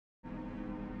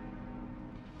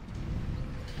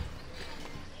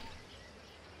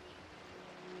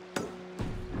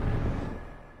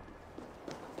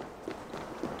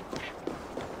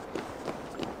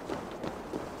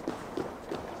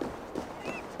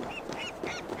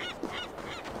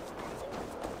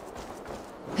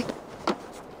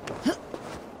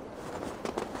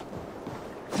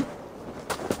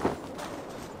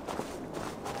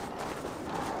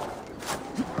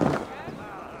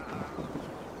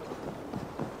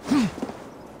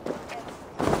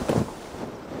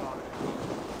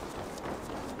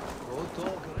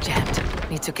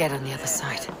need to get on the other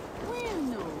side. Well,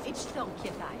 no, it's don't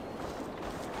you die.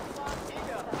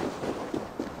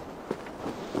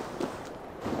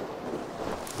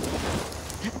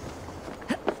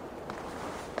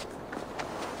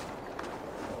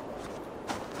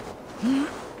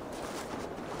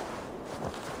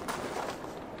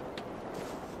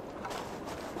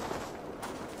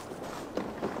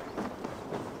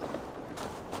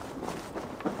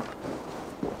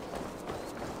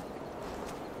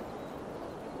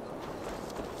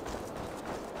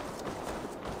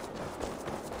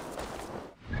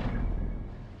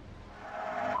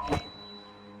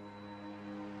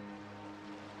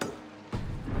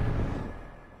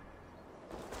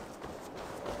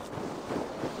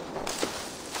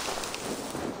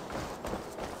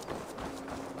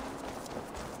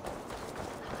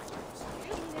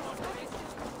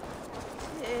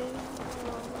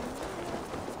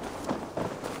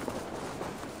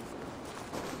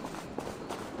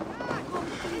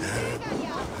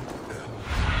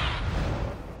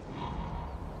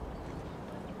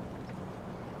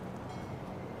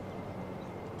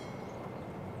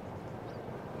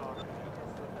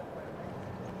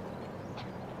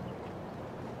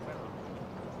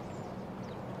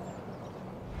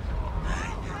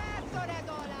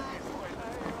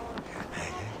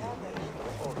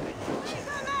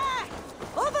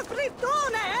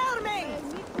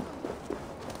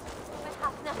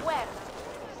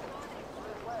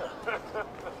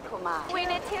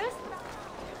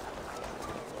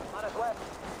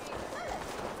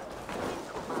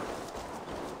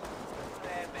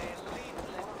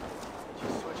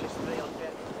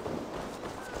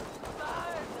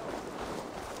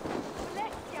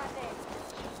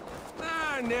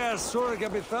 Ναι, sorry,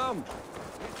 καπιτάν.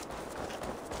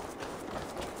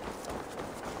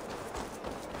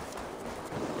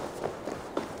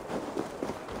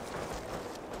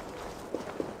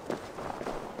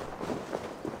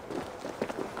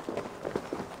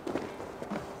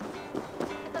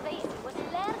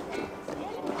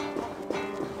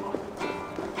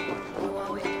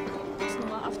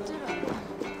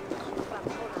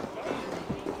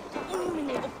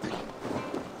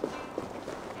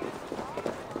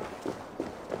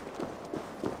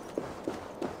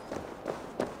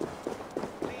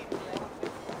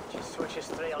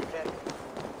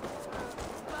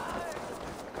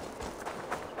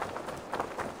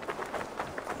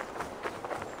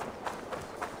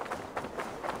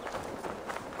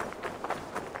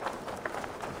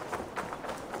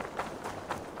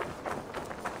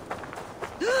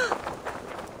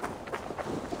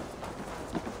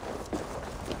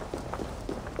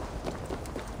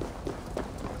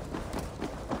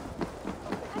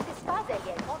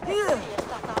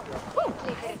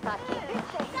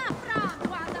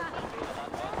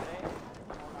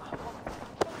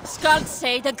 Skulls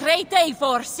say the great day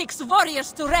for 6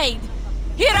 warriors to raid.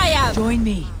 Here I am! Join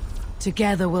me.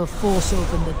 Together we'll force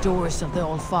open the doors of the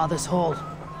All-Father's Hall.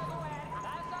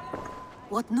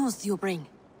 What news do you bring?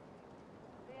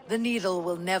 The needle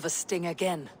will never sting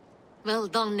again. Well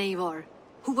done, Eivor.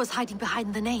 Who was hiding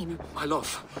behind the name? My love,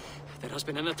 there has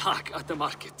been an attack at the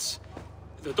markets.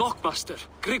 The dockmaster,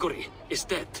 Grigory, is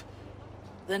dead.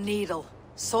 The needle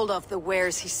sold off the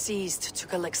wares he seized to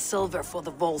collect silver for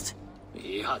the vault.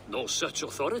 He had no such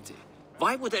authority.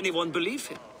 Why would anyone believe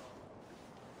him?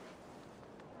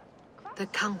 The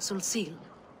council seal.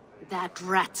 That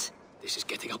rat. This is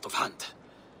getting out of hand.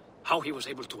 How he was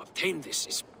able to obtain this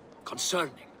is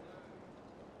concerning.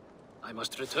 I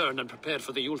must return and prepare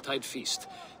for the Yuletide feast,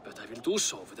 but I will do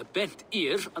so with a bent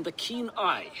ear and a keen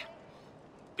eye.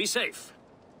 Be safe.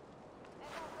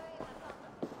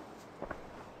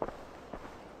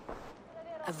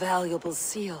 A valuable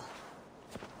seal.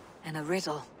 And a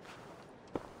riddle.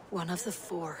 One of the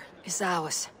 4 is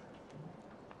ours.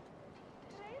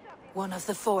 One of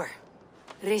the 4.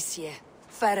 Risje,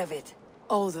 Faravid,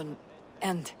 Odin,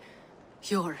 and...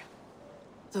 You're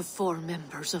the 4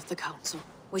 members of the council.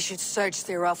 We should search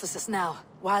their offices now,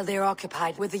 while they're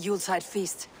occupied with the Yuletide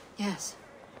feast. Yes.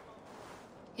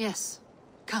 Yes.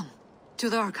 Come, to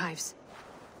the archives.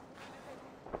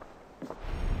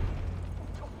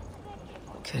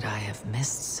 Could I have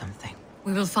missed something?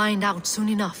 We will find out soon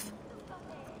enough.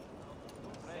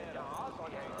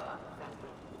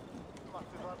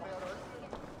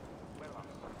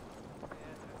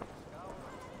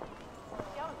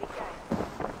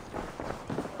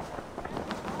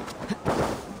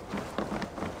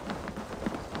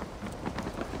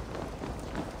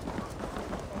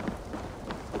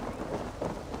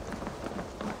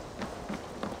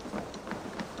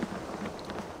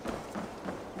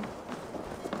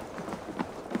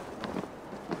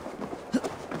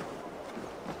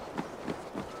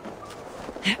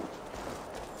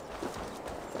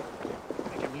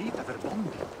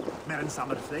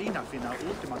 långsammare Freina finna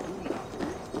ultima Thule.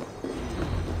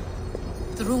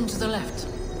 The room to the left.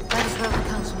 That is where the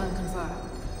councilmen confer.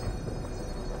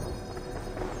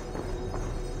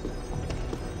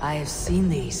 I have seen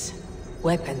these.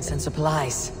 Weapons and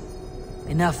supplies.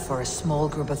 Enough for a small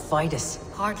group of fighters.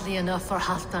 Hardly enough for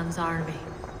Halfdan's army.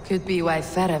 Could be why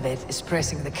Feravid is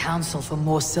pressing the council for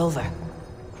more silver.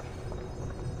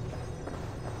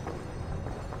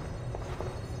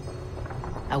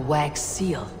 A wax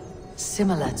seal.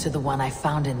 Similar to the one I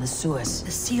found in the sewers.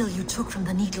 The seal you took from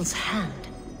the Needle's hand.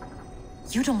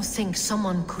 You don't think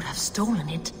someone could have stolen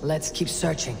it? Let's keep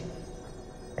searching.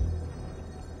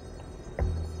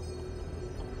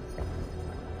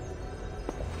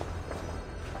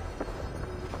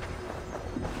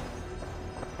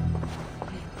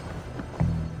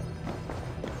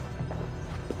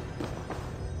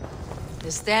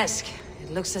 This desk,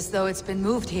 it looks as though it's been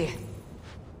moved here.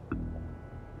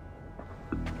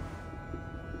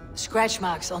 Scratch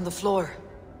marks on the floor.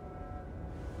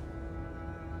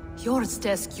 Yours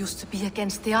desk used to be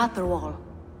against the other wall.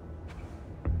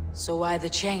 So why the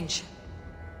change?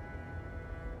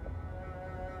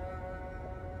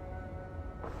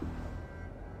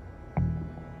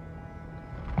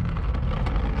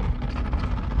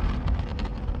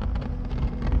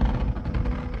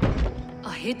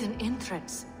 A hidden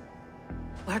entrance.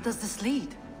 Where does this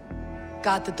lead?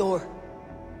 Guard the door.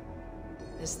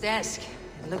 This desk,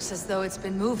 it looks as though it's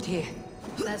been moved here.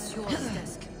 That's yours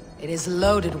desk. It is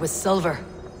loaded with silver.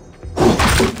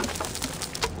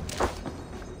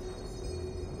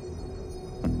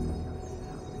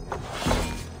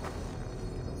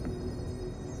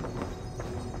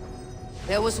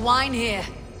 There was wine here.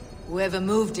 Whoever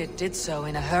moved it did so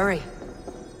in a hurry.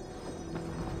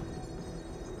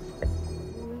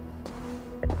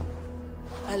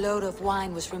 A load of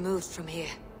wine was removed from here,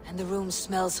 and the room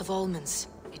smells of almonds.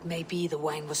 It may be the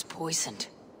wine was poisoned.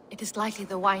 It is likely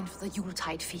the wine for the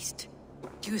Yuletide feast.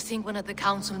 Do you think one of the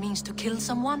council means to kill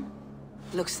someone?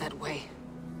 Looks that way.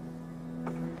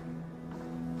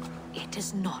 It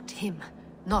is not him,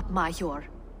 not Major.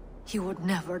 He would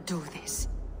never do this.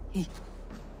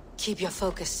 Keep your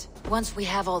focus. Once we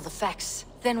have all the facts,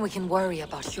 then we can worry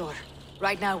about Hjor.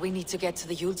 Right now we need to get to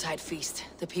the Yuletide feast.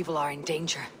 The people are in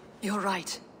danger. You're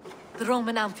right. The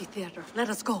Roman amphitheater. Let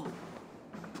us go.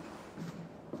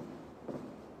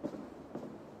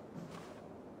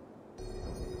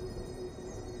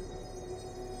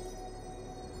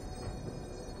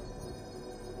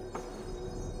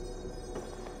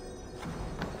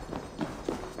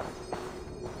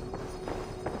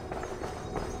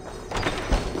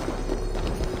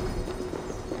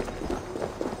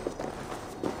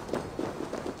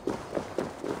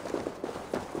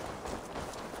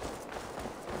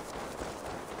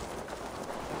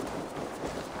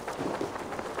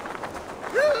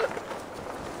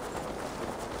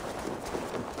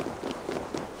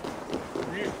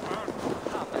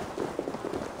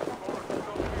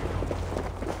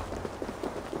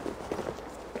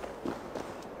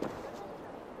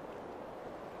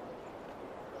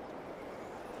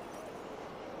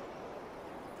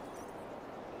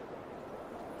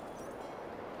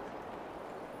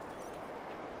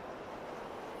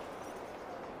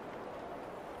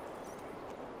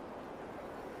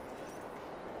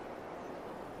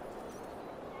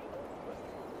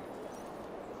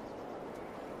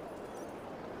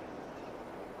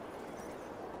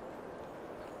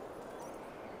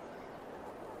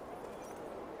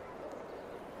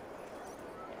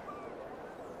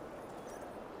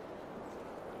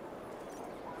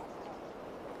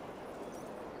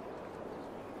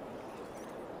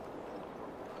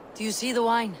 Do you see the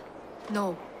wine?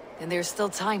 No. Then there's still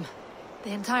time.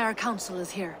 The entire council is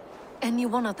here. Any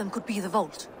one of them could be the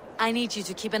vault. I need you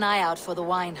to keep an eye out for the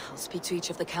wine. I'll speak to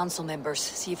each of the council members,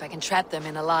 see if I can trap them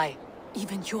in a lie.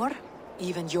 Even Hjor?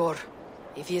 Even Hjor.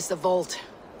 If he is the vault,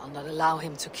 I'll not allow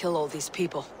him to kill all these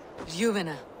people.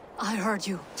 Juvena. I heard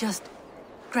you. Just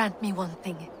grant me one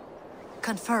thing.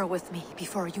 Confer with me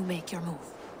before you make your move.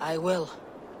 I will.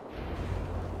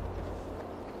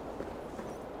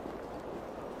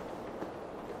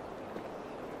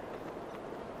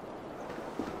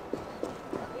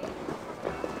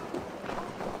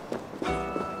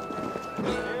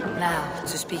 Now,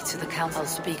 to speak to the council, I'll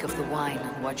speak of the wine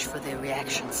and watch for their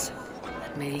reactions.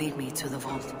 That may lead me to the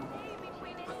vault.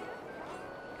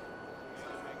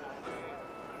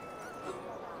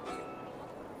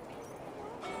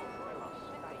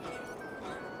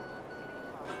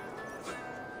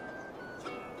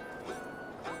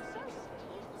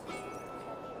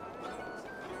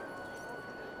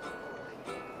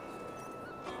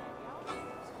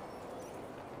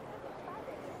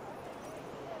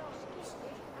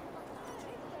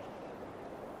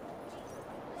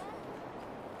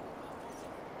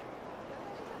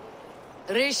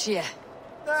 Rishi,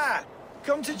 Ah,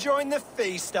 come to join the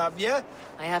feast, have you?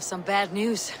 I have some bad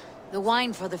news. The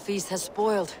wine for the feast has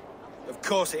spoiled. Of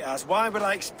course it has. Why would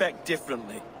I expect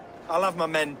differently? I'll have my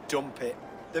men dump it.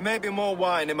 There may be more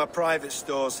wine in my private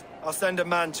stores. I'll send a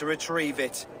man to retrieve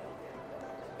it.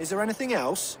 Is there anything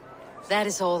else? That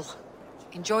is all.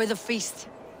 Enjoy the feast.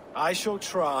 I shall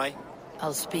try.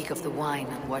 I'll speak of the wine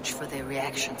and watch for their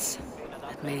reactions.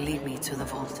 That may lead me to the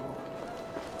vault.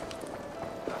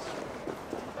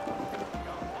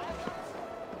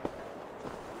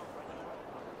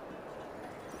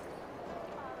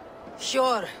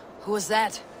 Sure. Who was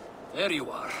that? There you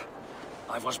are.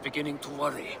 I was beginning to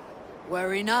worry.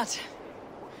 Worry not.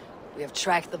 We have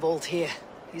tracked the vault here.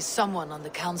 He's someone on the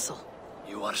council.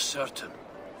 You are certain?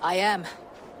 I am.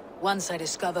 Once I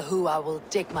discover who, I will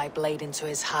dig my blade into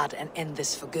his heart and end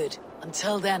this for good.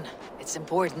 Until then, it's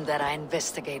important that I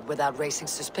investigate without raising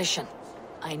suspicion.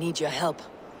 I need your help.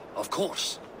 Of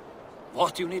course.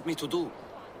 What do you need me to do?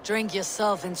 Drink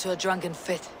yourself into a drunken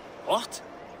fit. What?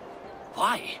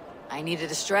 Why? I need a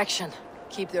distraction.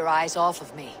 Keep their eyes off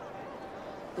of me.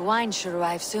 The wine should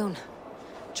arrive soon.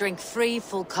 Drink 3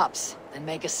 full cups, then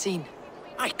make a scene.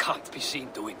 I can't be seen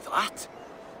doing that.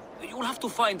 You'll have to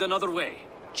find another way.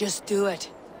 Just do it.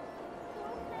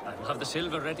 I will have the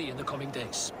silver ready in the coming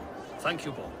days. Thank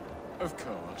you, Bo. Of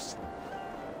course.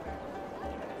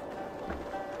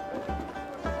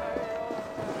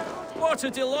 What a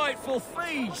delightful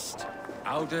feast!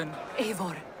 Alden,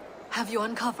 Eivor, have you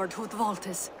uncovered who the vault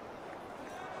is?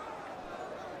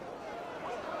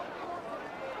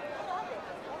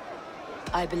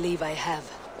 I believe I have.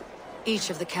 Each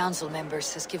of the council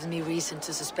members has given me reason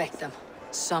to suspect them.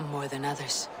 Some more than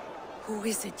others. Who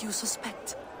is it you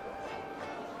suspect?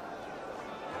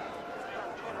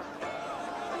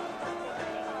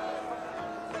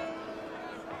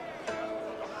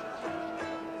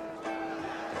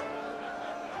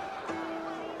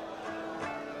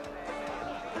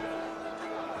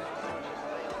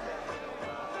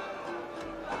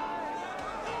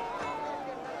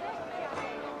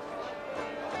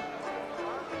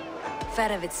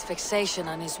 Faravid's fixation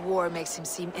on his war makes him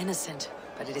seem innocent,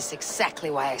 but it is exactly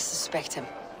why I suspect him.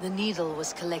 The Needle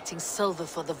was collecting silver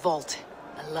for the vault.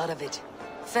 A lot of it.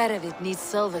 Faravid needs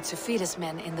silver to feed his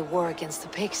men in the war against the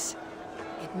pigs.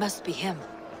 It must be him.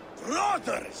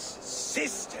 Brothers,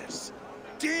 sisters,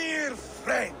 dear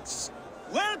friends,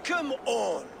 welcome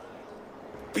all.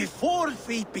 Before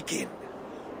we begin,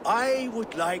 I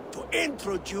would like to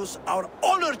introduce our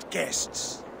honored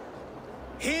guests.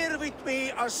 Here with me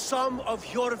are some of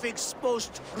Jorvik's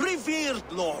most revered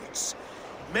lords.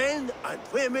 Men and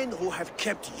women who have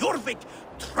kept Jorvik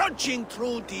trudging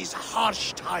through these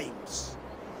harsh times.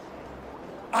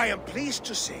 I am pleased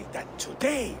to say that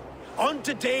today, on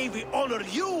the day we honor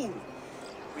you,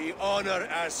 we honor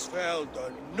as well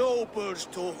the nobles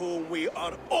to whom we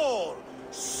are all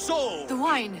so The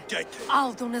wine! indebted.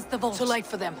 Aldon is the vault. Too late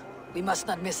for them. We must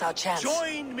not miss our chance.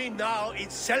 Join me now in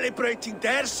celebrating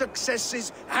their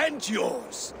successes and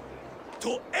yours.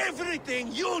 To everything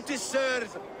you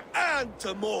deserve and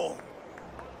more.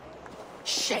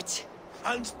 Shit!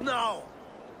 And now,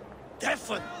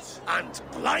 deafened and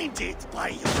blinded by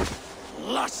your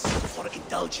lust for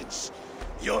indulgence,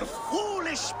 your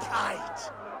foolish pride,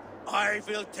 I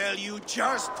will tell you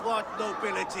just what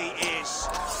nobility is.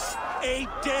 A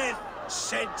death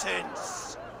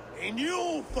sentence. A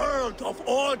new world of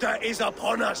order is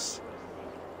upon us.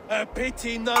 A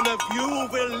pity none of you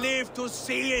will live to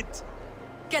see it.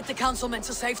 Get the councilmen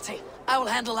to safety. I will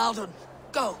handle Aldon.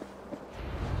 Go!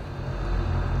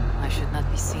 I should not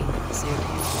be seen in this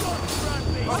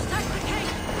area.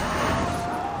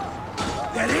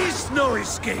 There is no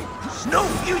escape, no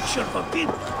future for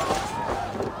people.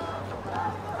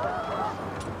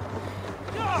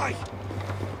 Die!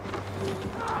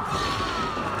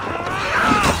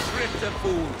 Rip the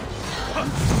fool!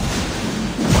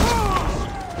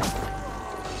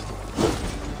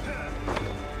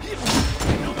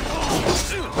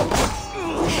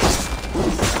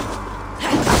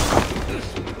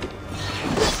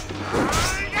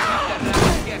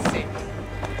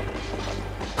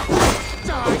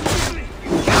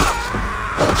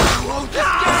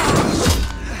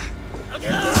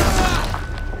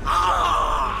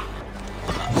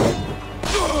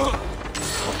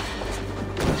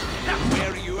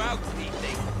 Wear you out,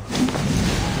 thiefing!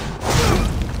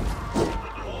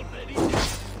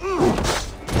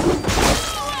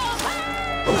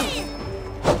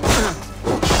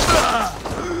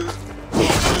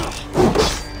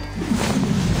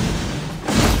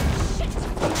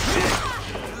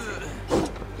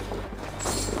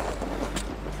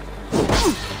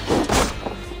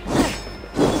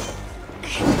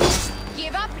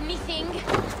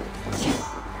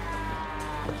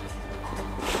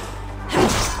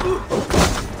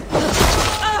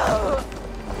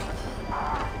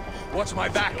 Watch my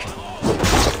back!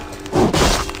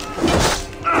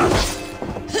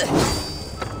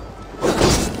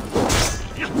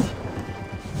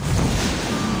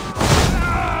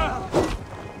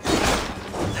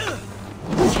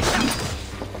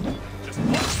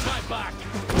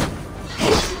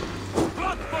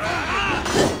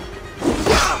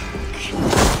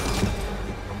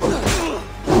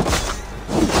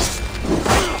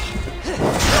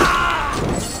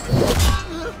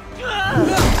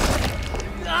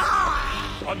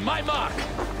 On my mark!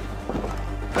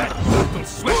 That brutal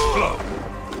swift blow!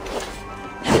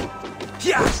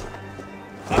 Yes!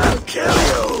 I'll kill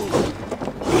you!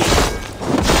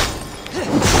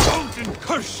 Odin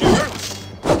curse you!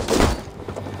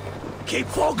 Keep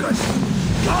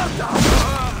focused! Guard down!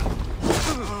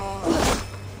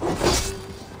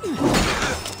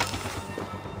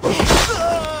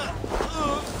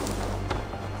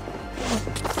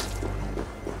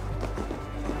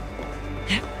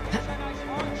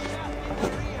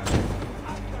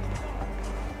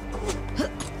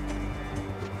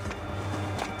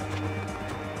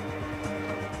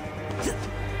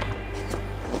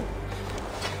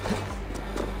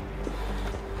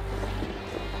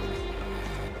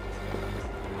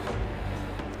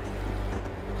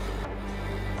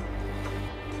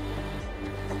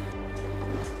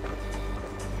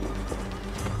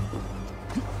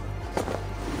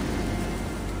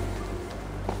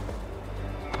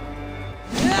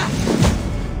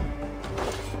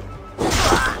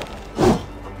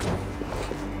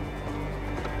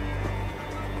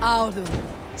 Audun,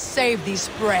 save these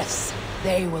breaths.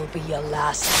 They will be your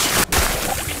last.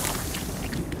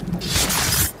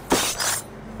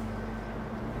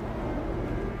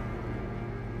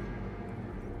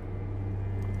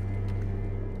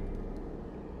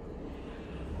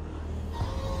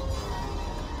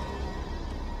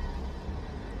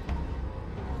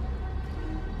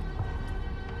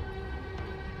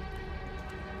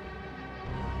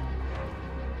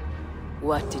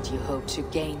 What did you hope to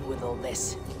gain with all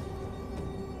this?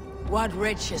 What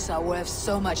riches are worth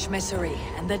so much misery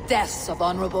and the deaths of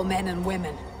honorable men and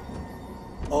women?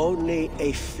 Only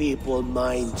a feeble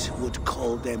mind would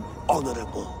call them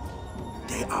honorable.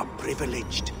 They are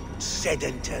privileged,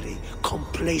 sedentary,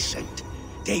 complacent.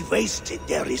 They wasted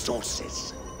their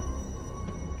resources.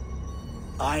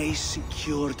 I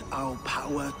secured our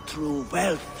power through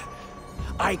wealth.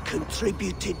 I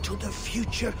contributed to the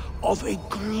future of a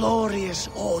glorious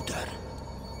order.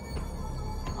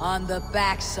 On the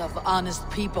backs of honest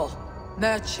people,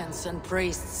 merchants and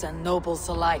priests and nobles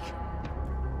alike.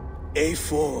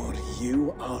 A4,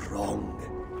 you are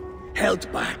wrong.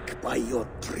 Held back by your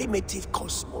primitive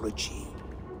cosmology.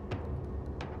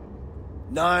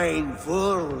 9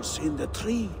 worlds in the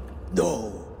tree?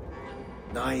 No.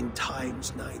 9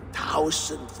 times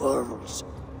 9,000 worlds.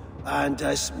 And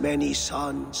as many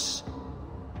suns.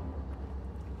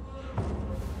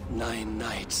 9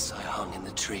 nights I hung in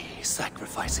the tree,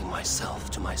 sacrificing myself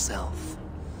to myself.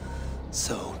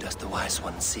 So does the Wise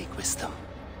One seek wisdom.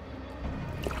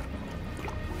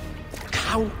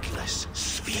 Countless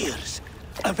spheres,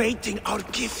 awaiting our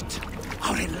gift,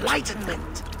 our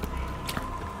enlightenment.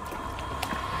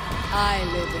 I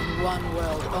live in one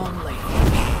world only.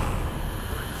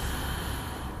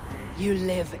 You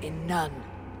live in none.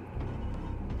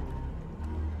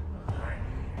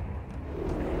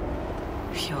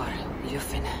 Pure,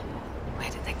 Lufin.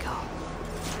 Where did they go?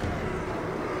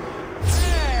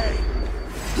 Hey!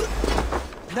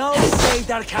 No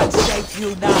Seder can save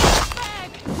you now!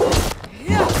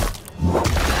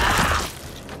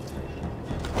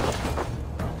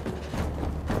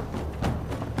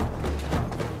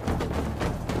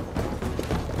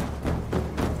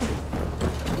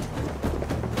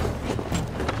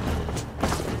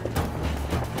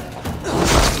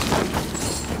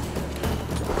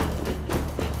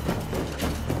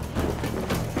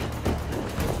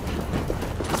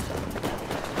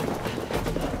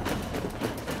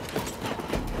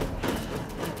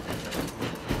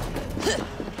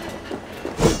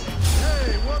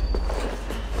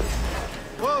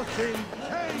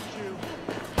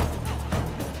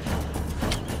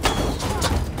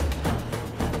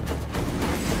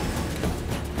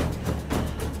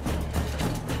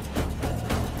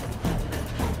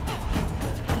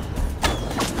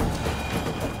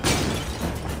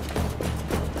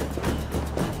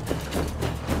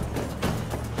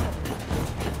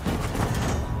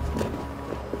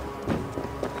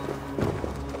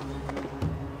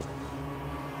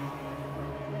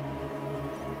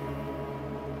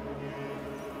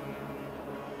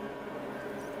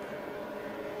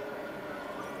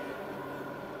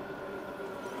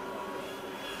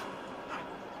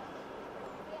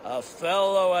 A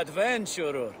fellow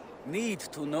adventurer need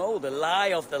to know the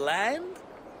lie of the land?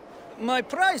 My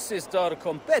prices are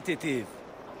competitive.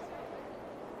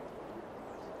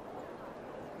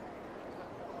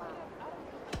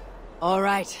 All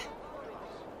right.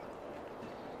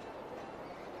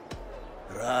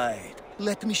 Right.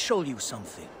 Let me show you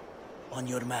something. On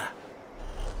your map.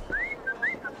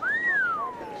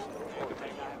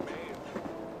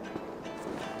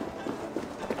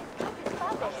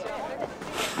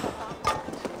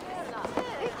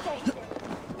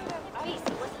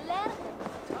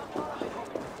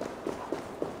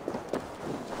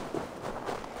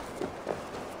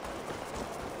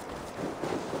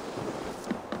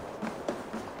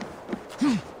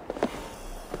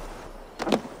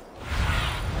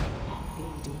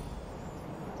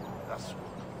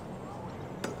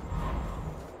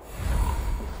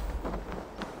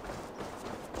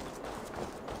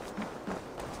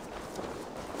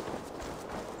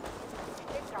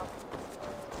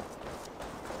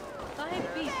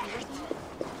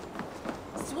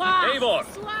 Eivor!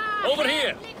 Over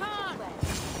here!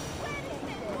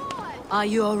 Are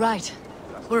you all right?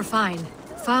 We're fine.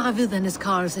 Faravid and his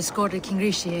cars escorted King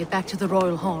Rishi back to the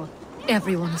Royal Hall.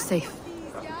 Everyone is safe.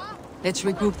 Let's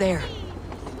regroup there.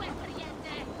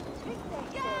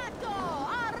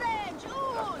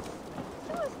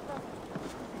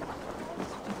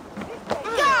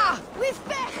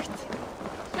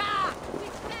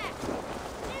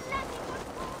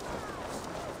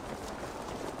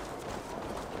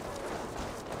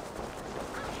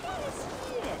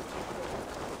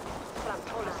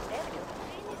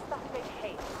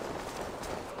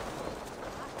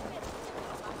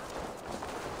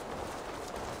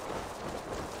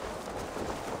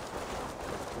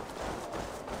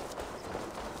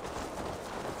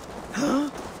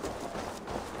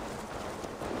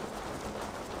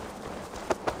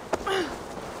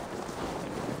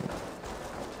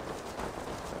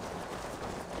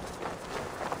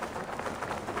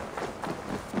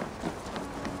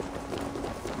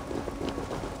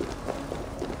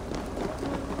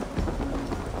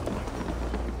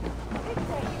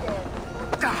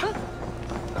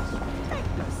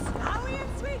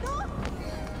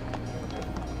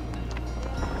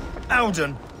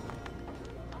 Alden!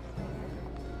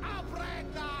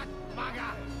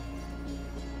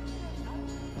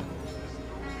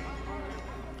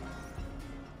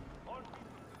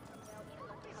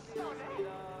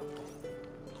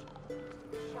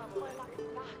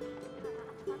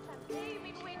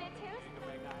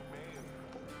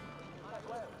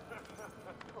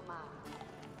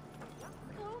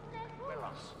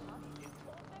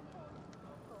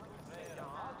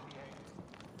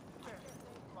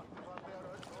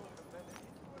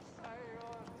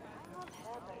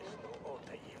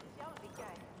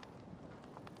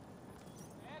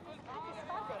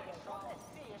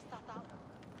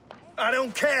 I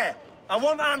don't care! I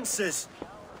want answers!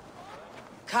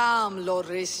 Calm, Lord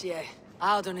Rishi.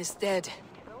 Audun is dead.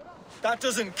 That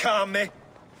doesn't calm me.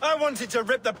 I wanted to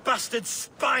rip the bastard's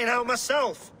spine out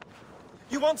myself.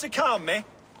 You want to calm me?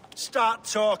 Start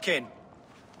talking.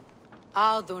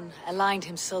 Audun aligned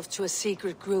himself to a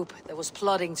secret group that was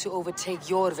plotting to overtake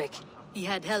Jorvik. He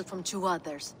had help from two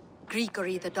others.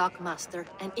 Grigory the Dockmaster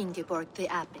and Ingeborg the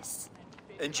Abbess.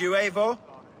 And you, Eivor?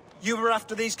 You were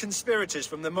after these conspirators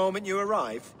from the moment you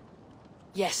arrived?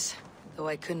 Yes, though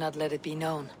I could not let it be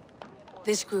known.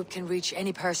 This group can reach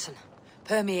any person,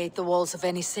 permeate the walls of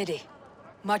any city.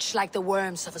 Much like the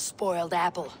worms of a spoiled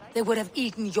apple. They would have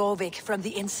eaten Jorvik from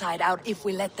the inside out if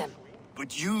we let them.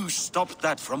 But you stopped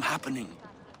that from happening.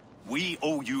 We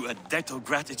owe you a debt of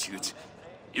gratitude.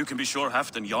 You can be sure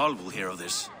Halfdan Jarl will hear of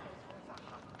this.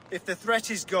 If the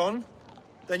threat is gone,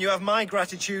 then you have my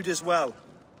gratitude as well.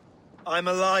 I'm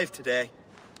alive today,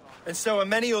 and so are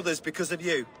many others because of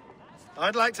you.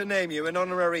 I'd like to name you an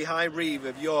honorary High Reeve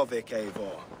of Jorvik,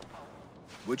 Eivor.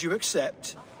 Would you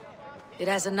accept? It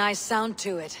has a nice sound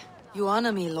to it. You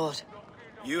honor me, Lord.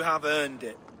 You have earned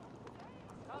it.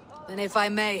 Then if I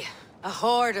may, a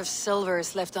hoard of silver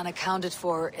is left unaccounted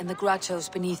for in the grottos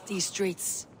beneath these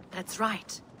streets. That's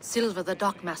right. Silver the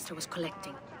Dockmaster was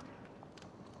collecting.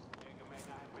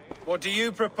 What do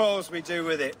you propose we do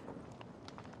with it?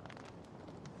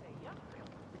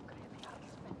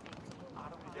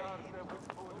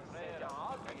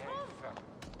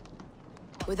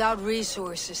 Without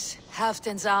resources,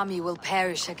 Halfdan's army will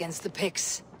perish against the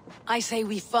Picts. I say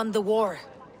we fund the war.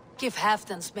 Give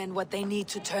Halfdan's men what they need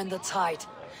to turn the tide.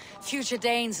 Future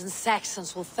Danes and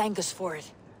Saxons will thank us for it.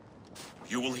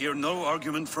 You will hear no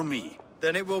argument from me.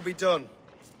 Then it will be done.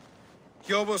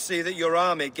 You will see that your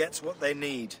army gets what they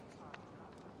need.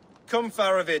 Come,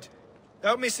 Faravid.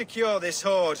 Help me secure this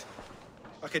hoard.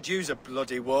 I could use a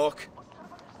bloody walk.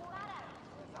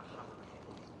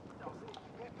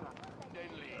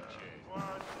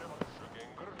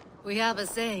 We have a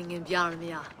saying in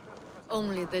Bjarmia.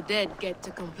 Only the dead get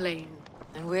to complain.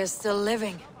 And we're still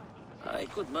living. I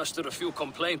could muster a few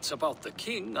complaints about the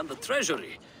king and the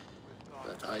treasury,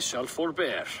 but I shall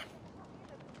forbear.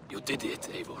 You did it,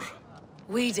 Eivor.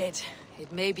 We did.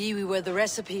 It may be we were the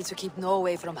recipe to keep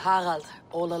Norway from Harald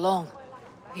all along.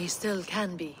 We still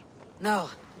can be. No.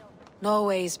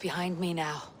 Norway is behind me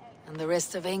now, and the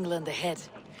rest of England ahead.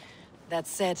 That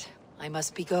said, I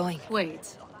must be going.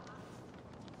 Wait.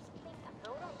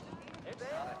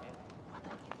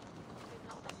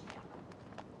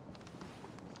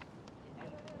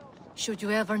 Should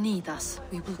you ever need us,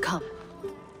 we will come.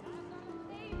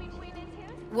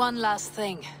 One last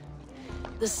thing.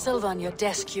 The silver on your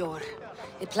desk, Yor.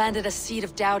 It planted a seed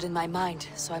of doubt in my mind,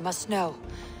 so I must know.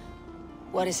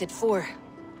 What is it for?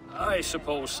 I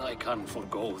suppose I can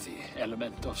forgo the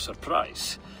element of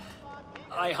surprise.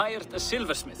 I hired a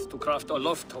silversmith to craft a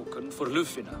love token for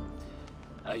Lufina.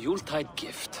 A Yuletide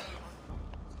gift.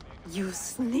 You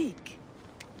sneak.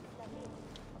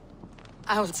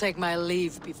 I'll take my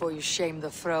leave before you shame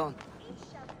the throne.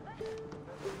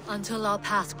 Until our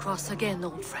paths cross again,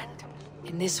 old friend.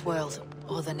 In this world,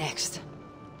 or the next.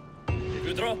 If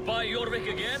you drop by Jorvik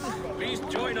again, please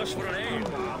join us for an ale.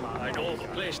 I know of a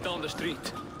place down the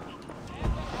street.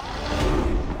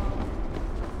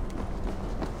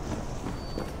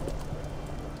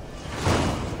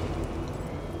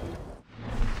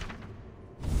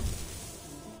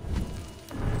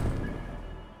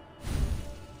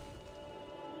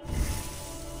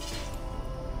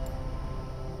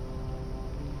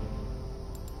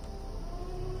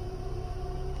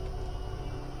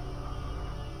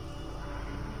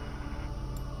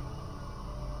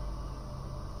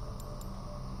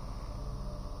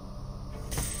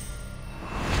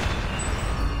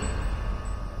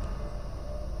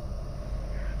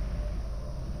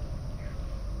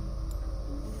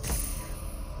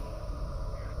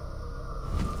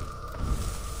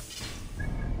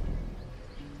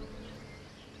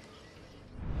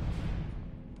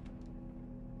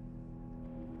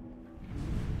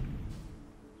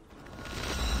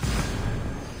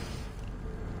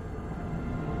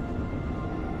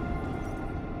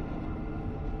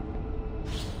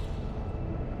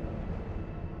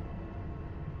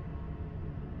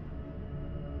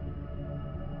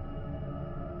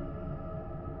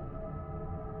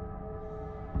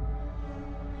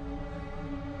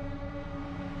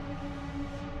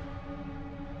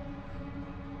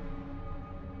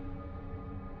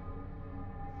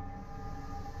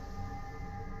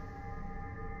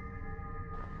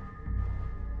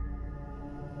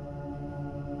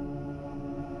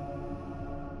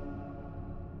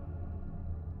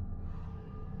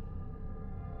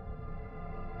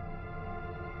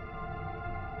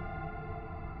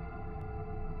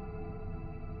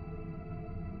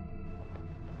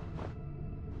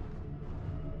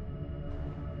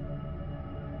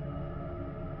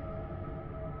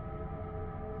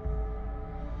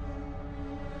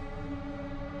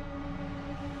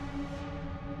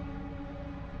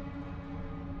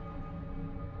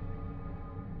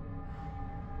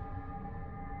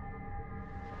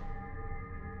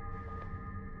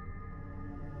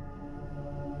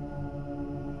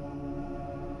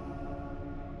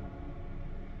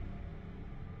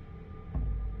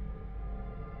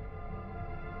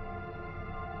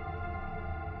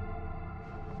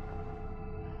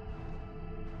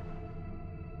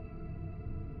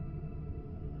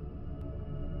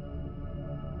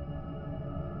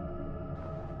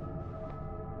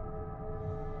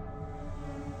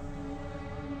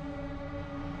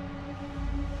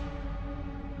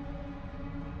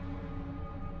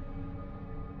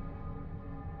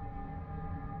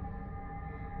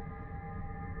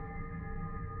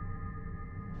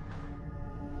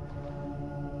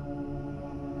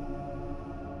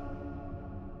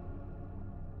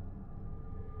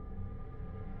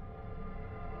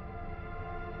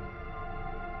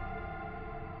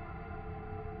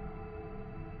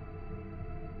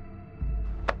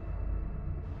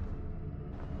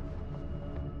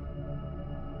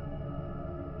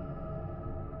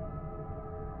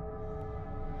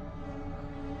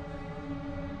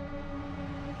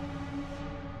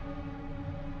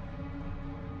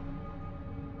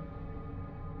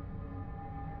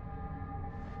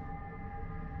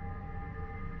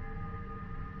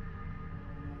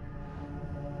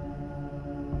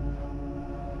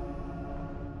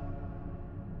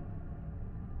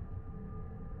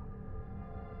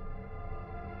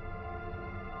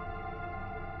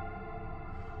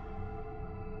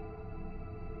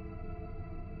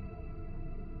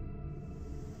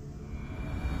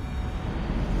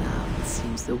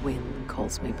 Seems the wind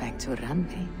calls me back to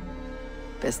Ranmi.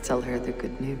 Best tell her the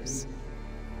good news.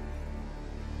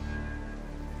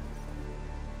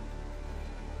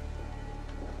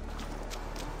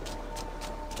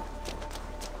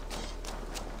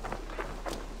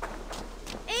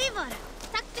 Eivor,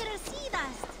 takk fyrir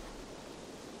síðast.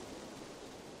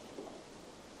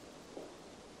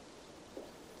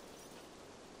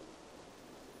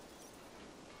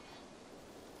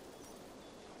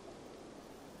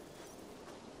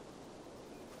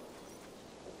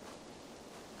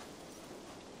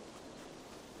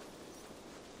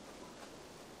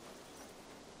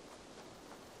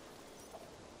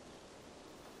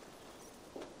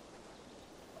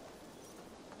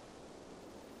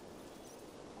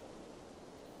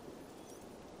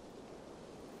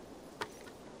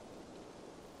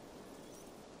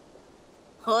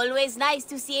 Always nice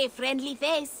to see a friendly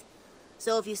face.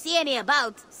 So if you see any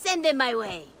about, send them my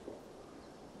way.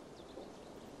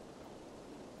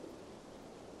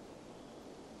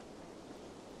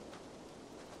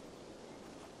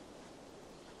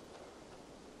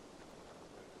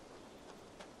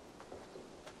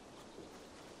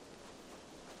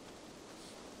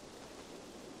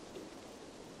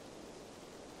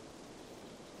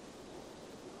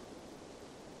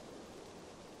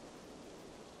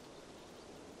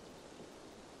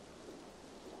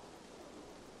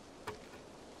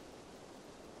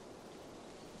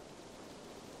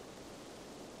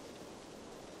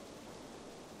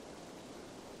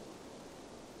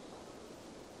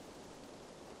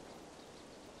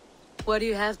 What do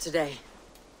you have today?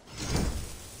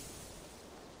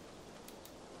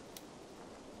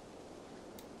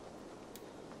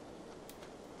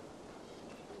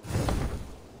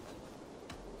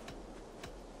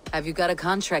 Have you got a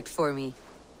contract for me?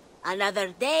 Another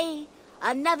day,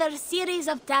 another series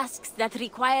of tasks that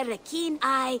require a keen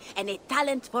eye and a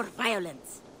talent for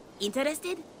violence.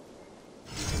 Interested?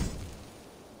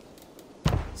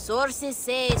 Sources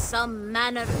say some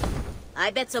manner...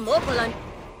 I bet some opal on...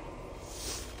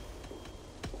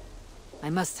 I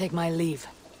must take my leave.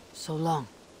 So long.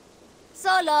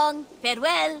 So long.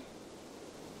 Farewell.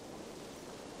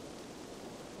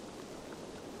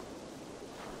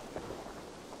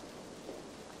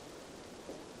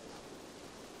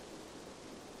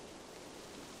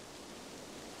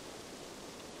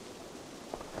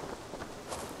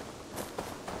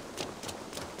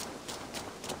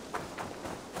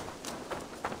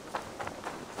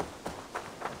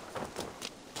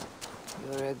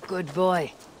 You're a good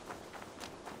boy.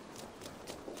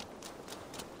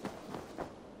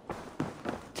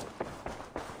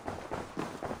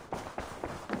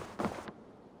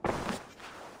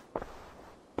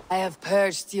 I have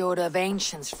purged the Order of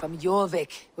Ancients from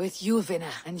Jorvik with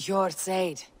Juvina and Jort's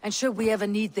aid. And should we ever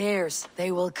need theirs, they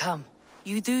will come.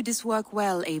 You do this work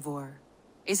well, Eivor.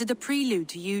 Is it a prelude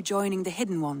to you joining the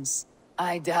Hidden Ones?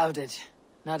 I doubt it.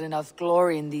 Not enough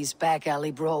glory in these back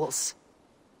alley brawls.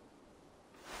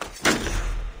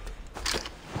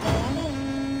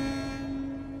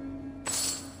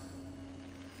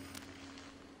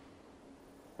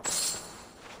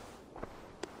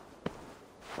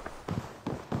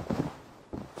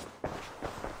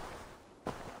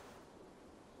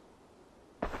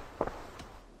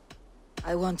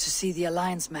 I want to see the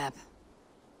Alliance map.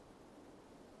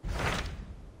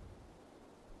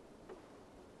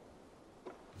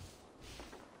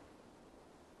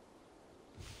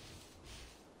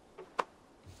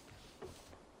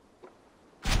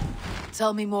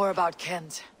 Tell me more about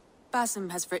Kent. Basim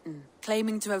has written,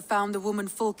 claiming to have found the woman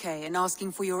Fulke and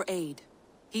asking for your aid.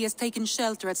 He has taken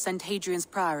shelter at St. Hadrian's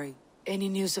Priory. Any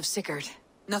news of Sigurd?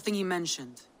 Nothing he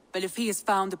mentioned. But if he has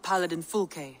found the paladin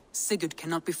Fulke, Sigurd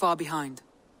cannot be far behind.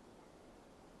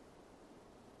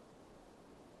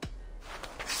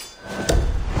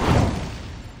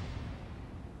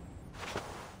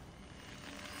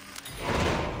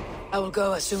 I will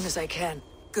go as soon as I can.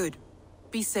 Good.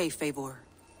 Be safe, Eivor.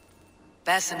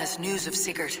 Basim has news of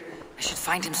Sigurd. I should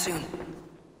find him soon.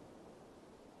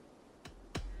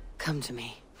 Come to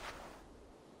me.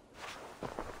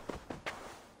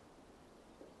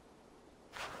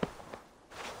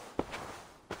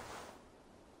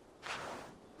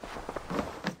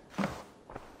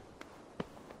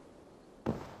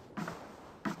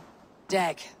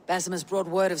 Dag, Basim has brought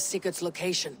word of Sigurd's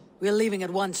location. We're leaving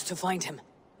at once to find him.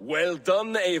 Well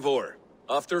done, Eivor.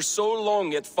 After so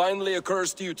long, it finally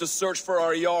occurs to you to search for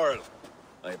our Jarl.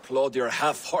 I applaud your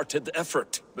half-hearted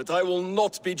effort, but I will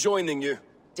not be joining you.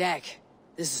 Dag,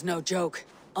 this is no joke.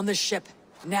 On the ship,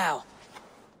 now.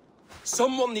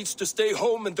 Someone needs to stay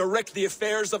home and direct the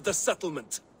affairs of the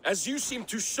settlement. As you seem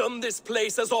to shun this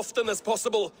place as often as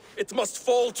possible, it must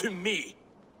fall to me.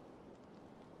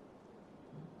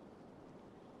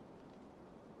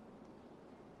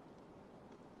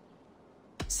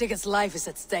 Sigurd's life is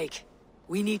at stake.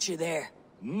 We need you there.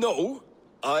 No,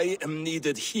 I am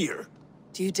needed here.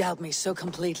 Do you doubt me so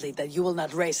completely that you will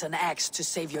not raise an axe to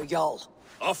save your Jarl?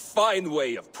 A fine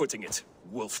way of putting it,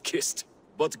 wolf-kissed.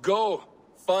 But go,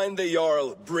 find the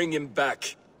Jarl, bring him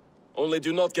back. Only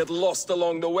do not get lost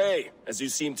along the way, as you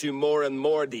seem to more and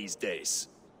more these days.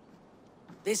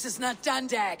 This is not done,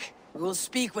 Dag. We will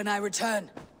speak when I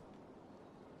return.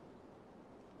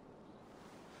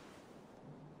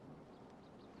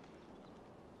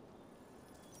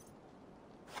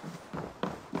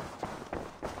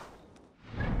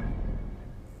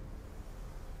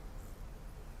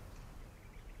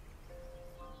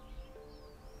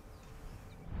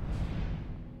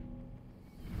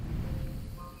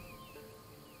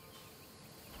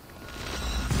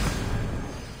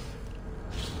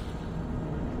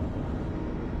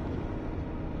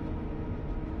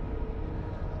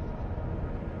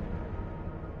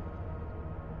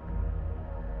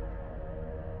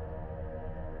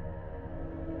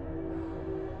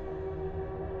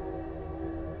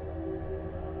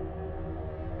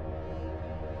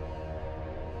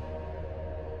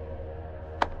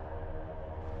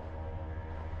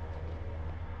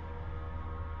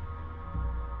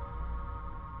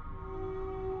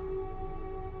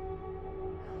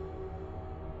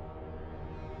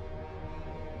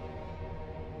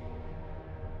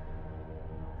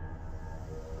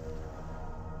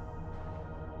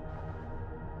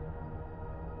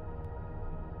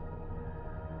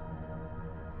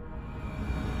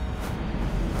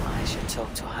 I should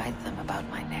talk to them about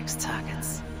my next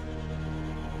targets.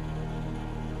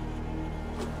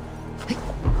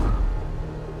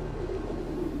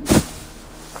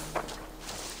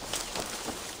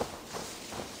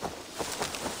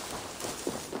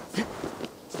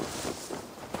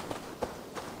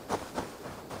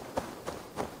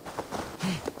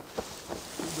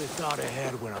 Without a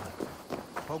head when I'm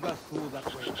Hoga through that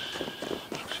way.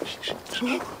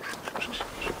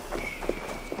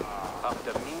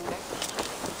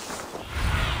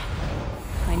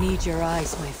 I need your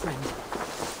eyes, my friend.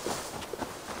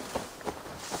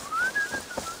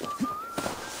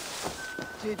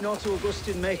 Did not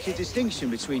Augustine make a distinction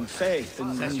between faith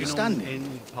and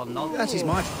understanding? That is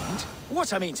my point.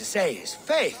 What I mean to say is,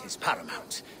 faith is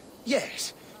paramount.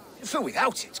 Yes, for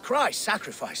without it, Christ's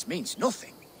sacrifice means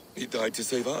nothing. He died to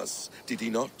save us, did he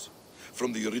not?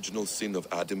 From the original sin of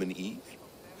Adam and Eve?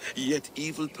 Yet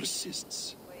evil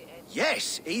persists.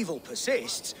 Yes, evil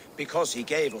persists because he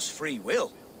gave us free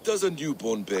will. Does a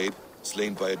newborn babe,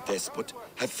 slain by a despot,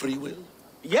 have free will?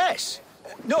 Yes.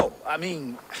 No, I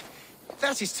mean,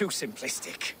 that is too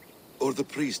simplistic. Or the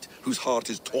priest whose heart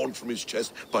is torn from his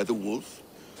chest by the wolf?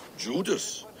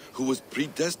 Judas, who was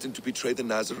predestined to betray the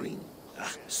Nazarene?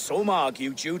 Some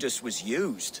argue Judas was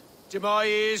used. Do my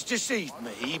ears deceive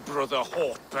me, Brother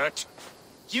Hortbert?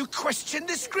 You question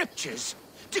the scriptures?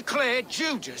 Declare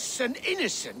Judas an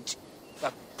innocent?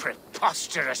 A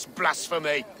preposterous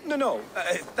blasphemy! No,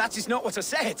 that is not what I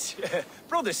said.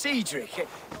 Brother Cedric,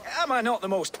 am I not the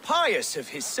most pious of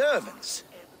his servants?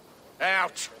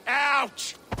 Out!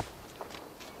 Out!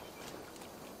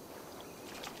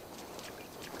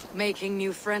 Making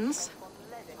new friends?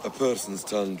 A person's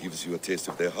tongue gives you a taste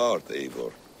of their heart,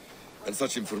 Eivor. And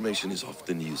such information is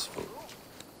often useful.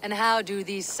 And how do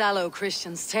these sallow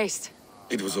Christians taste?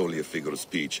 It was only a figure of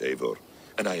speech, Eivor,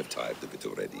 and I have tired of it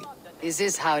already. Is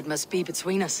this how it must be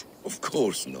between us? Of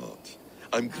course not.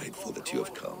 I'm grateful that you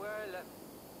have come.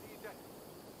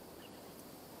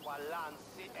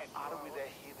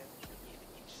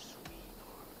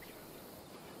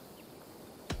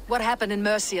 What happened in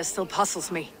Mercia still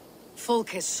puzzles me.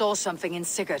 Fulke saw something in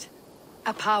Sigurd.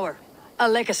 A power. A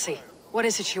legacy. What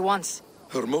is it she wants?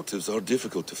 Her motives are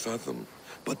difficult to fathom,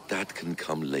 but that can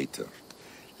come later.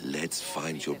 Let's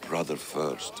find your brother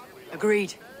first.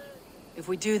 Agreed. If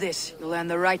we do this, you'll earn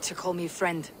the right to call me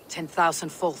friend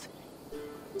 10,000-fold.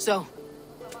 So,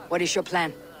 what is your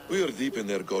plan? We are deep in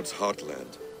their god's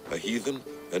heartland. A heathen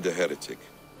and a heretic.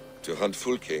 To hunt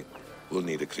Fulke, we'll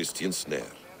need a Christian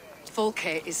snare.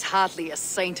 Fulke is hardly a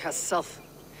saint herself.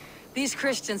 These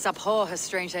Christians abhor her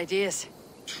strange ideas.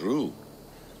 True.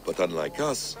 But unlike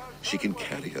us, she can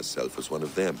carry herself as one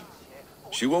of them.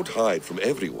 She won't hide from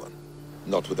everyone.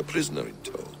 Not with a prisoner in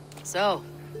tow. So,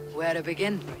 where to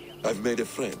begin? I've made a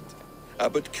friend,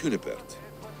 Abbot Cunibert,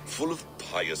 full of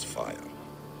pious fire,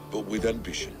 but with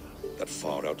ambition that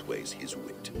far outweighs his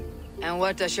wit. And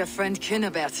what does your friend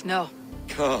Cunibert know?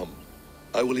 Come,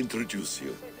 I will introduce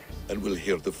you. and we'll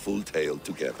hear the full tale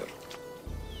together.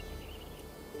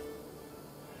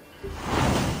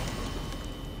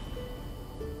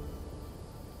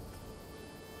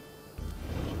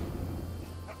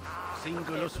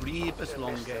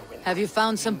 Have you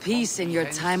found some peace in your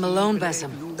time alone,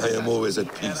 Basim? I am always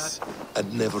at peace,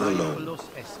 and never alone.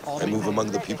 I move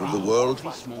among the people of the world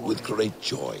with great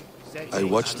joy. I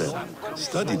watch them,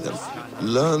 study them,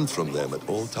 learn from them at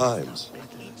all times.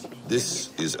 This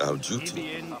is our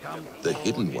duty, the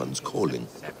Hidden One's calling.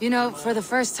 You know, for the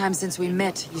first time since we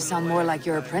met, you sound more like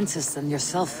your apprentice than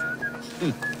yourself.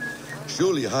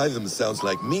 Surely Hytham sounds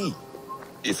like me,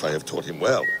 if I have taught him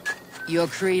well. Your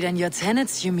creed and your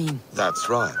tenets, you mean? That's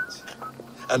right.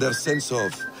 And a sense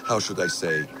of, how should I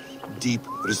say, deep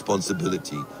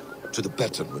responsibility to the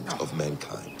betterment of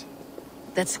mankind.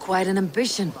 That's quite an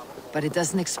ambition, but it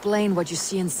doesn't explain what you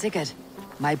see in Sigurd.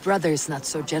 My brother is not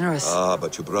so generous. Ah,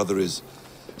 but your brother is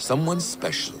someone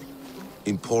special,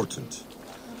 important,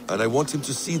 and I want him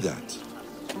to see that.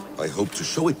 I hope to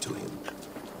show it to him.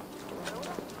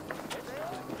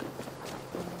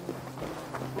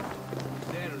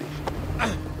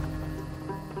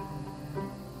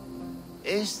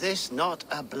 Is this not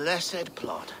a blessed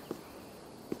plot?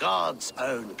 God's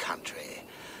own country.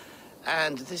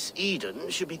 And this Eden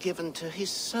should be given to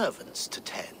his servants to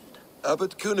tend.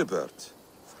 Abbot Cunibert,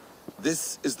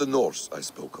 this is the Norse I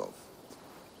spoke of.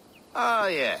 Ah,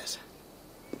 yes.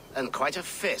 And quite a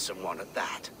fearsome one at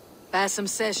that. Basim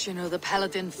says you know the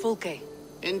paladin Fulke.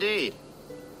 Indeed.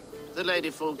 The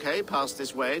Lady Fulke passed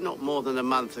this way not more than a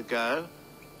month ago.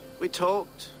 We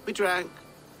talked, we drank.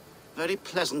 Very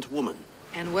pleasant woman.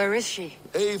 And where is she?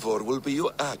 Eivor will be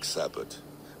your axe, Abbot.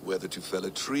 Whether to fell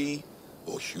a tree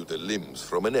or hew the limbs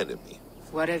from an enemy.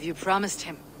 What have you promised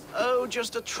him? Oh,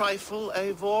 just a trifle,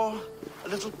 Eivor. A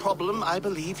little problem I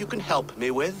believe you can help me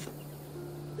with.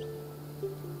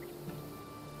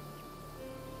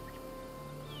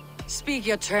 Speak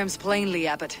your terms plainly,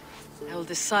 Abbot. I will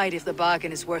decide if the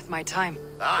bargain is worth my time.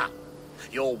 Ah!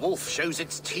 Your wolf shows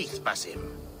its teeth,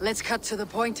 Basim. Let's cut to the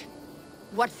point.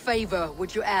 What favor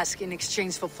would you ask in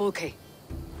exchange for Fulke?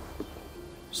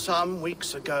 Some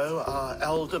weeks ago, our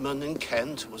alderman in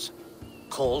Kent was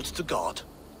called to God.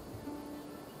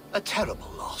 A terrible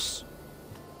loss.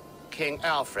 King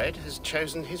Alfred has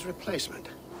chosen his replacement,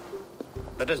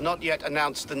 but has not yet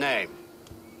announced the name.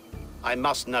 I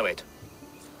must know it.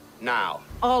 Now.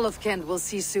 All of Kent will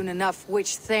see soon enough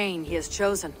which Thane he has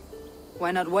chosen.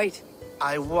 Why not wait?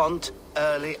 I want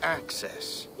early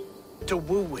access. To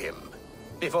woo him,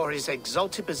 before his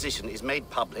exalted position is made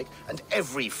public and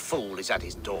every fool is at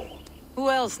his door. Who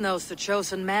else knows the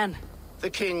chosen man? The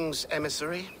king's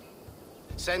emissary.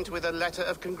 Sent with a letter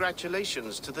of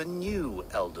congratulations to the new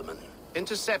Alderman.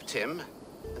 Intercept him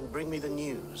and bring me the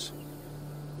news.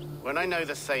 When I know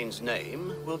the Thane's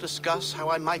name, we'll discuss how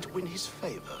I might win his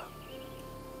favor.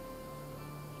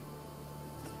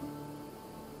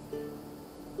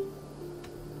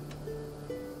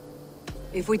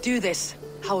 If we do this,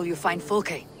 how will you find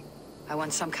Fulke? I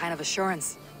want some kind of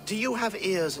assurance. Do you have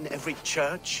ears in every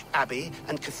church, abbey,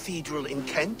 and cathedral in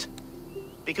Kent?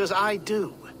 Because I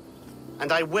do.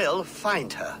 And I will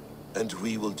find her. And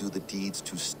we will do the deeds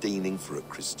too staining for a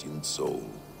Christian soul.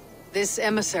 This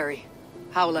emissary,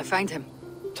 how will I find him?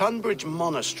 Tunbridge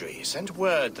Monastery sent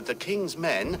word that the king's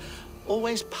men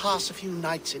always pass a few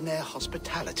nights in their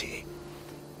hospitality.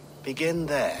 Begin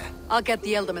there. I'll get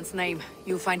the Ealdorman's name.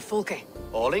 You find Fulke.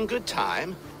 All in good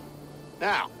time.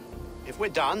 Now, if we're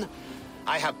done,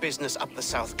 I have business up the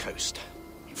south coast.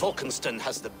 Falkenston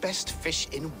has the best fish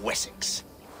in Wessex.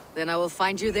 Then I will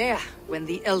find you there, when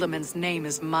the Ealdorman's name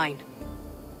is mine.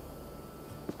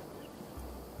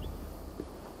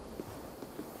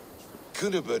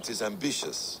 Cunibert is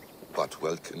ambitious, but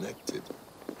well-connected.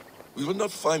 We will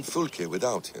not find Fulke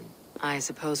without him. I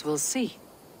suppose we'll see.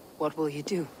 What will you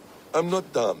do? I'm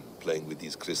not done playing with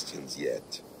these Christians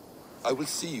yet. I will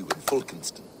see you in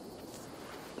Falkenston.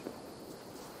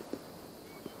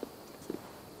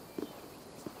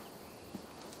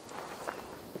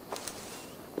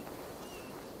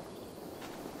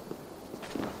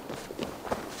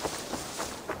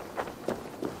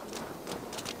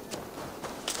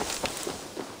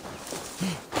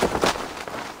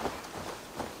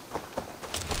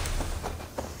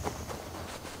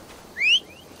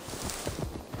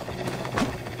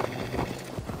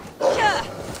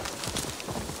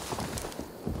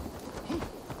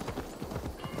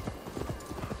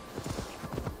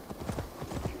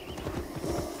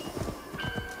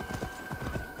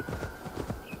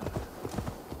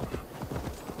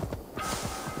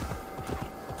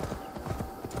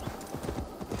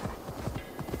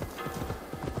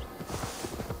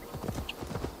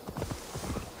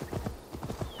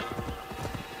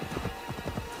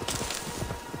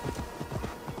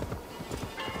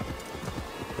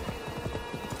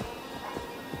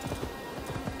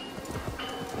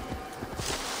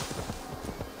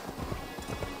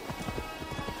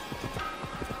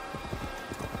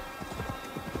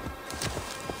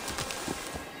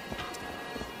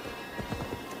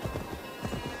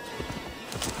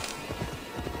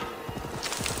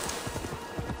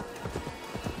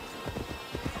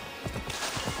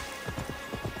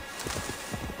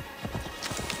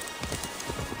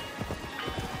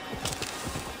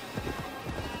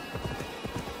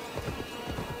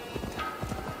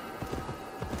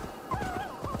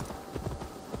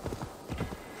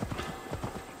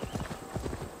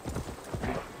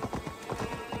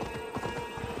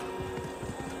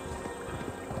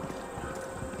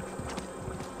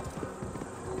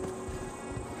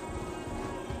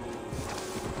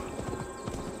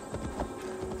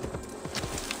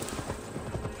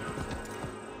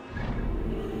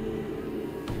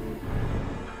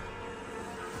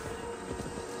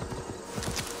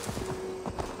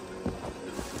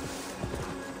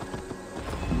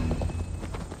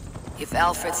 If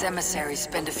Alfred's emissaries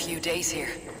spend a few days here,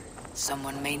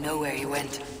 someone may know where he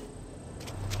went.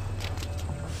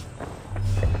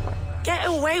 Get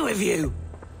away with you!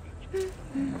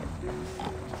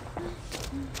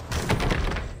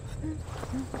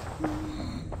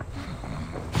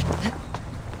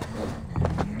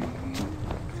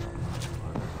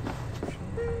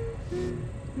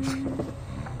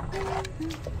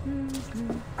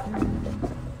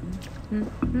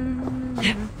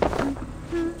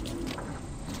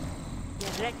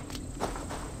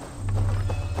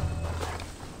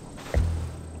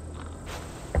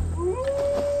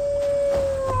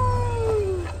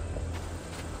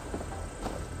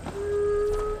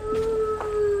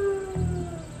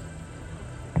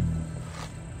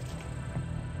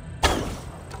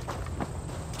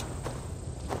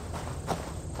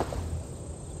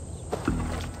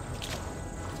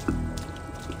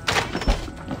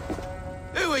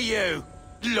 Who are you?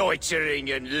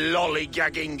 Loitering and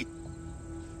lollygagging.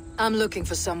 I'm looking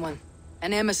for someone.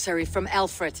 An emissary from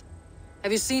Alfred.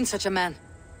 Have you seen such a man?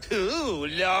 Ooh,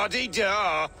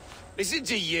 la-di-da. Listen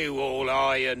to you, all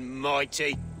high and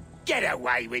mighty. Get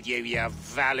away with you, you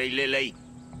valley lily.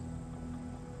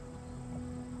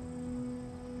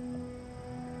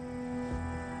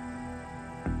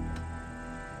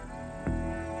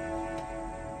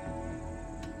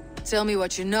 Tell me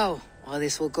what you know, or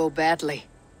this will go badly.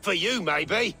 For you,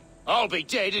 maybe. I'll be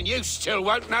dead and you still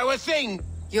won't know a thing.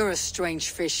 You're a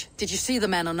strange fish. Did you see the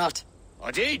man or not?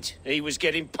 I did. He was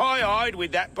getting pie-eyed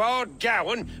with that Bard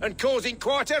Gowan and causing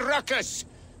quite a ruckus.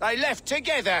 They left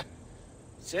together.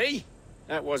 See?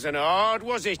 That wasn't hard,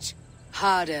 was it?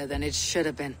 Harder than it should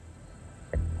have been.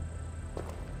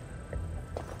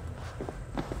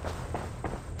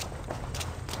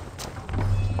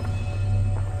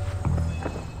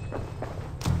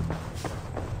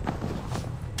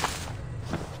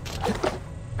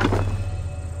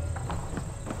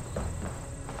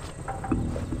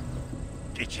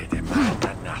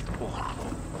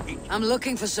 I'm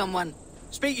looking for someone.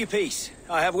 Speak your piece.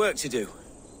 I have work to do.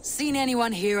 Seen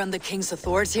anyone here on the King's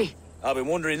authority? I've been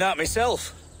wondering that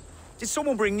myself. Did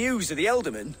someone bring news of the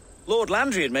Elderman? Lord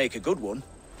Landry'd make a good one.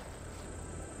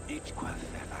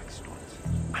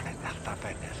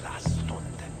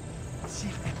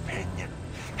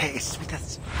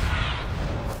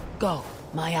 Go,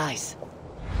 my eyes.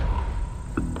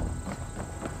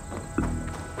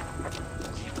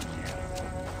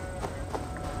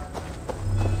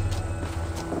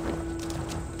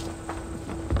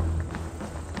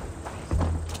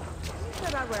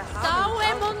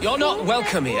 You're not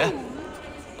welcome here.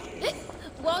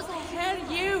 Was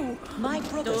her you? My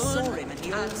brother saw him in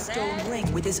the old stone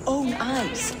ring with his own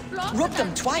eyes. Rubbed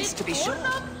them twice to be sure.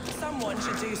 Someone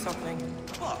should do something.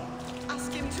 What?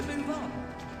 Ask him to move on?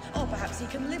 Or perhaps he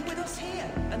can live with us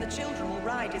here, and the children will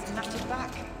ride his matted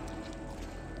back.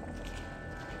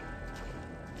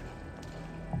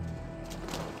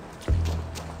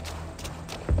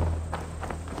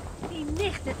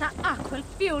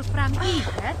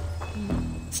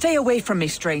 Stay away from me,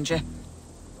 stranger.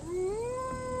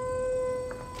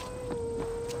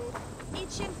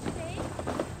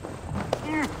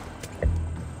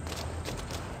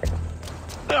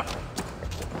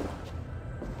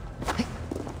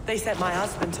 They sent my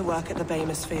husband to work at the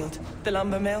Bamersfield, the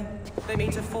lumber mill. They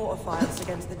mean to fortify us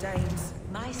against the Danes.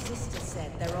 My sister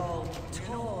said they're all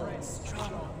tall and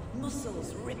strong,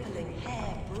 muscles rippling,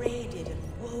 hair braided and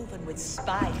woven with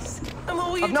spice.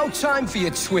 I've no time for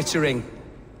your twittering.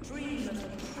 Dream of the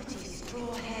pretty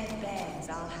straw-haired bairns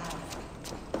I'll have.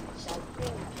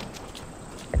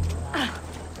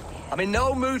 I'm in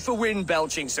no mood for wind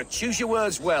belching, so choose your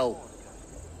words well.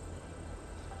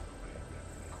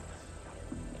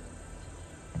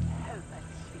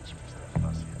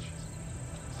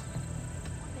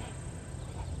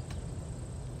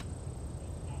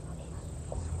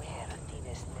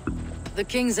 The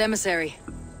King's emissary.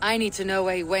 I need to know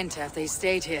where he went after he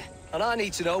stayed here. And I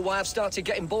need to know why I've started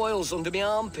getting boils under my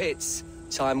armpits.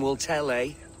 Time will tell,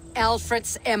 eh?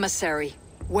 Alfred's emissary.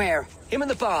 Where? Him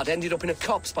and the Bard ended up in a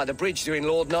copse by the bridge doing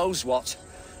Lord knows what.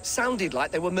 Sounded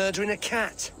like they were murdering a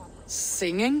cat.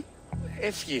 Singing?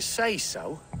 If you say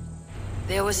so.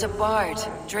 There was a bard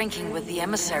drinking with the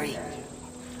emissary.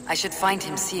 I should find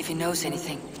him, see if he knows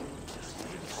anything.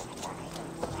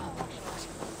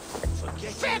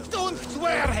 Fett und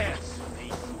Zwerhe!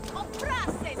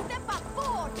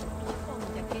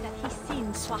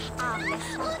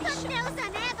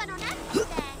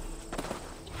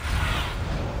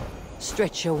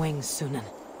 Stretch your wings, Sunan.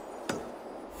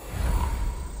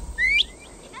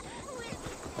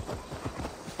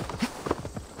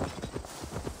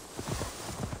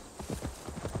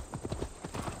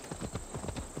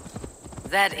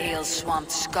 That ale-swamped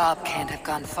scab can't have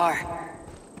gone far.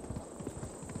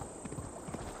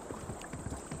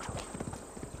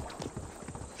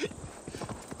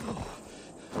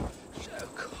 So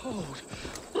cold.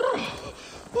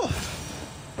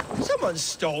 Someone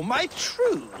stole my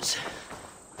trews.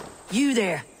 You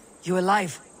there. You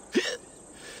alive?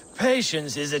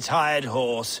 Patience is a tired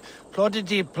horse.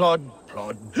 Ploddity plod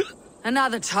plod.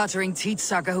 Another tottering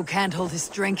teat-sucker who can't hold his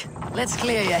drink. Let's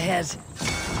clear your head.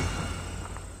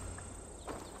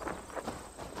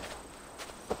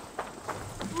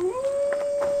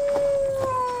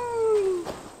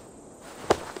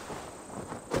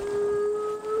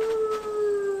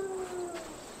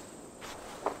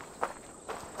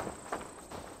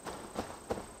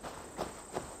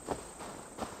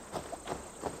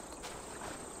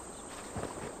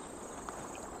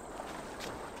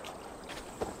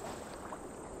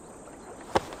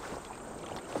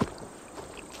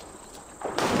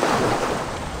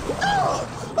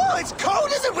 Oh, it's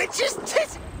cold as a witch's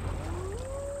tit!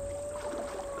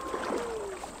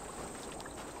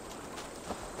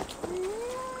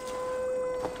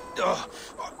 Oh,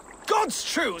 God's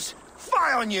truce!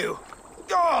 Fie on you!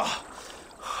 Oh,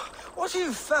 what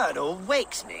infernal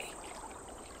wakes me?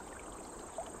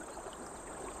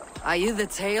 Are you the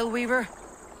Tail Weaver?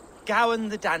 Gowan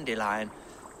the Dandelion.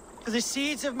 The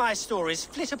seeds of my stories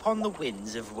flit upon the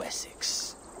winds of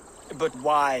Wessex. But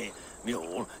why,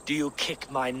 mule, do you kick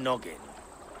my noggin?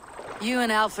 You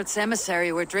and Alfred's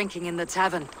emissary were drinking in the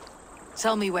tavern.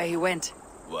 Tell me where he went.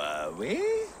 Were we?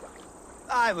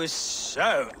 I was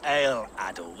so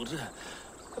ale-addled.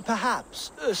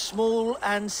 Perhaps a small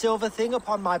and silver thing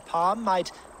upon my palm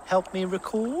might help me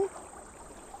recall?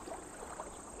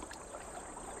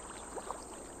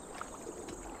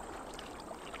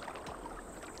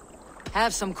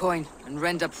 Have some coin and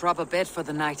rent a proper bed for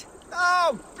the night.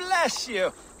 Oh, bless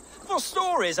you! For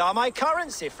stories are my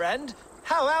currency, friend.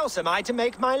 How else am I to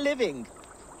make my living?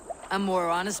 A more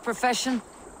honest profession?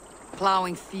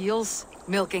 Plowing fields?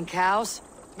 Milking cows?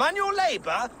 Manual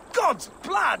labor? God's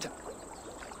blood!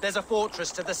 There's a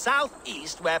fortress to the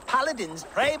southeast where paladins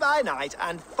pray by night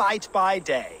and fight by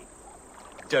day.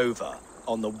 Dover,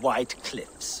 on the White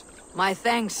Cliffs. My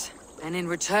thanks, and in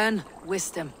return,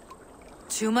 wisdom.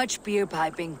 Too much beer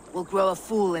piping will grow a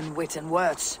fool in wit and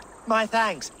words. My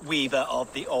thanks, weaver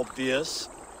of the obvious.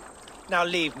 Now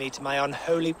leave me to my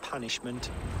unholy punishment.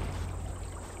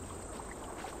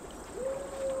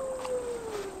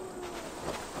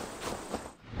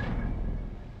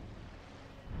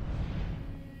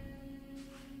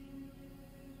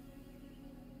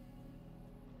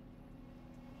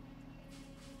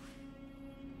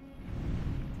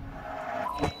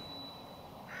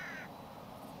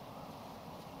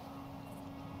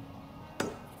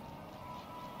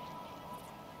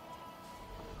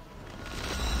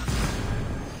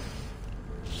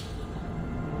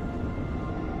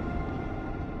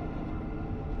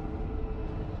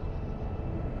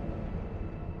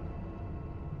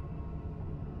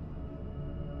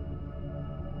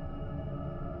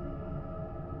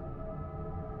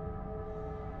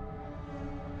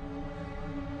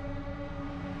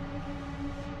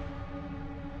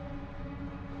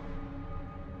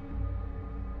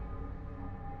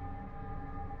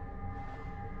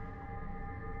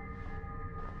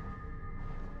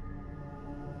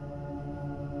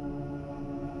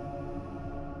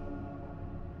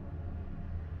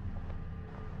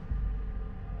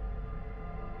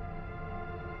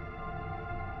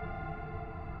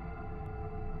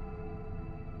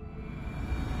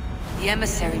 The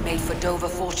emissary made for Dover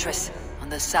Fortress, on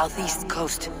the southeast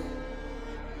coast.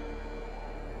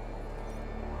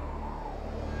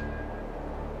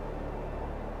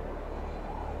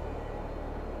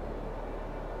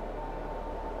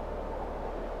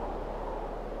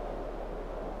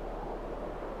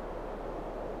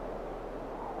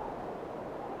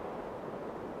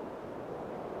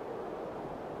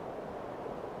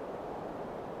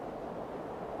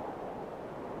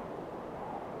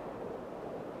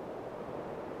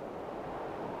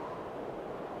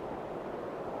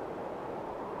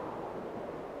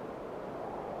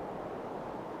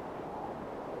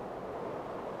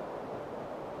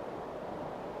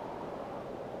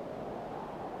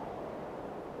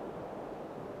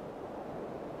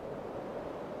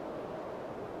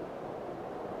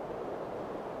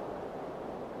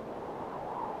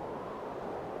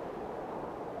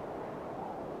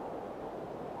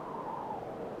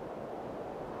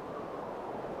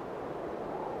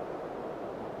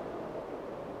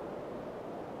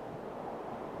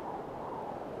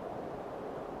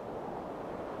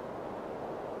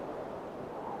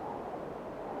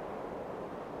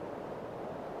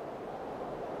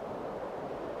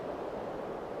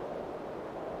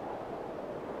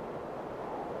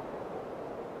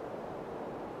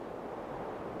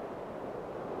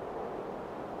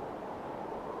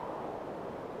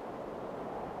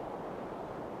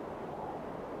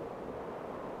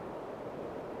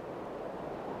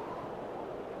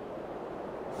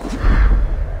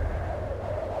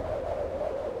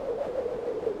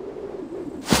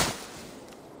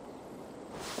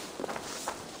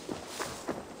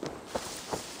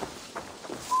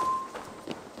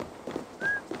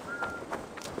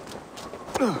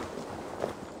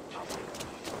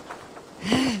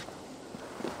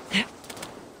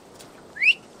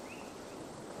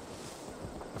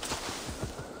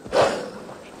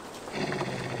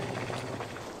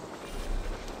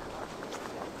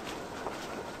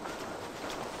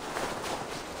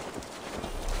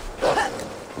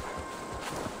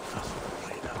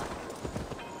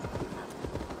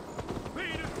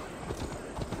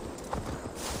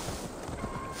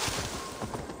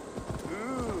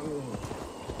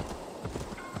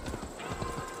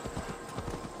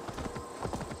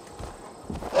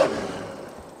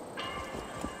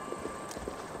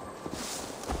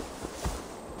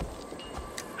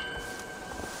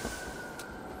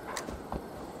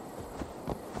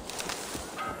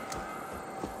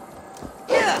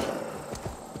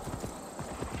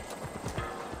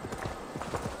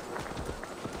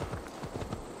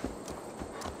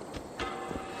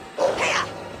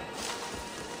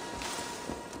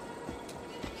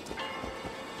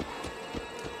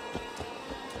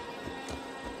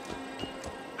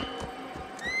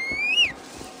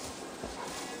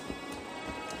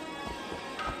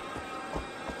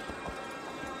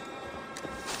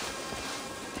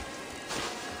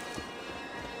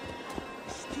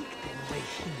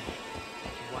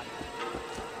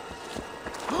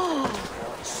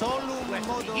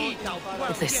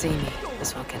 If they see me,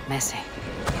 this will get messy.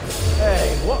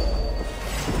 Hey, what?